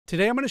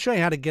Today I'm going to show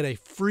you how to get a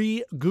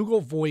free Google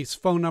Voice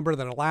phone number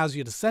that allows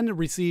you to send and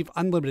receive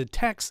unlimited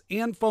texts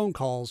and phone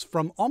calls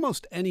from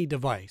almost any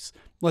device.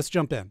 Let's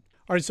jump in.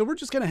 All right, so we're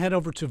just going to head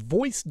over to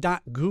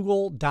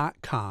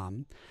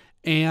voice.google.com.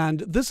 And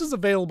this is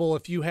available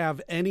if you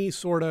have any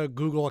sort of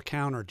Google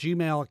account or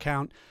Gmail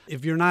account.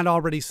 If you're not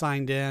already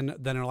signed in,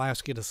 then it'll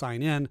ask you to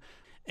sign in.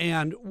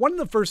 And one of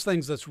the first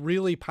things that's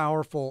really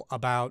powerful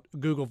about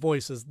Google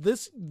Voice is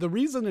the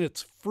reason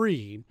it's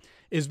free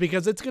is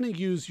because it's going to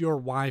use your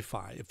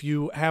Wi-Fi. If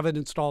you have it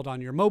installed on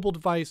your mobile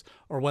device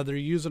or whether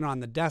you use it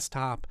on the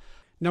desktop.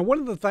 Now, one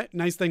of the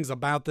nice things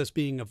about this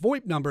being a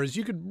VoIP number is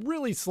you could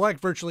really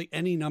select virtually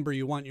any number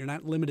you want. You're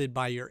not limited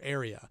by your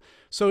area.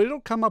 So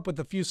it'll come up with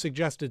a few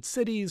suggested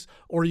cities,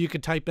 or you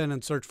could type in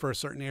and search for a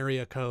certain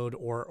area code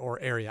or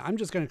area. I'm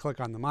just going to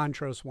click on the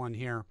Montrose one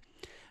here.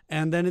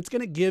 And then it's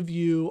going to give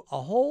you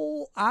a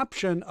whole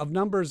option of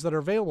numbers that are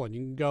available. And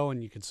you can go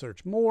and you can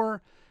search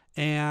more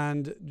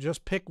and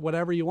just pick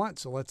whatever you want.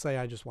 So let's say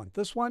I just want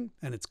this one,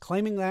 and it's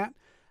claiming that.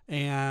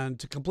 And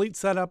to complete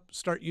setup,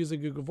 start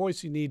using Google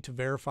Voice, you need to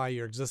verify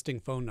your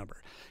existing phone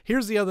number.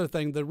 Here's the other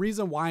thing. The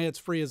reason why it's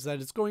free is that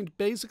it's going to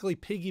basically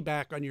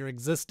piggyback on your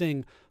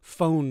existing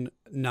phone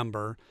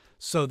number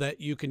so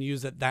that you can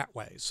use it that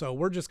way. So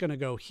we're just going to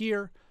go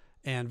here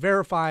and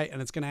verify,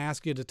 and it's going to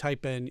ask you to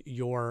type in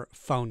your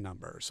phone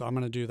number. So I'm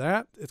going to do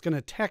that. It's going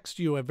to text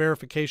you a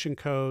verification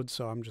code.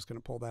 So I'm just going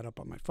to pull that up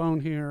on my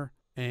phone here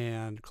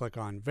and click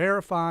on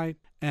verify,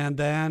 and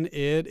then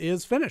it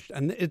is finished.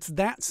 And it's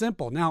that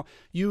simple. Now,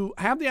 you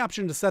have the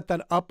option to set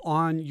that up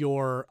on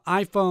your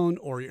iPhone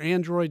or your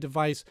Android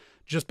device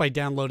just by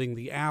downloading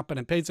the app, and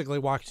it basically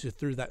walks you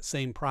through that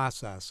same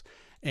process.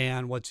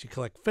 And once you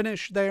click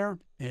finish there,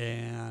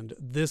 and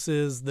this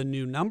is the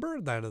new number,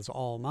 that is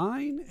all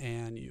mine,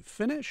 and you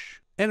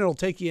finish. And it'll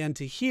take you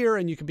into here,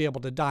 and you can be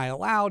able to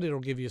dial out. It'll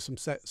give you some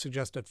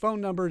suggested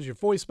phone numbers, your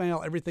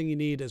voicemail, everything you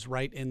need is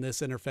right in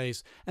this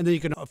interface. And then you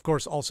can, of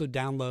course, also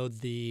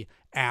download the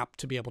app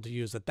to be able to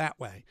use it that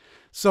way.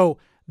 So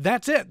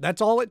that's it.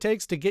 That's all it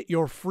takes to get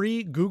your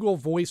free Google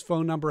Voice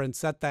phone number and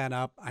set that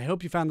up. I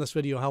hope you found this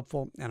video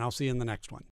helpful, and I'll see you in the next one.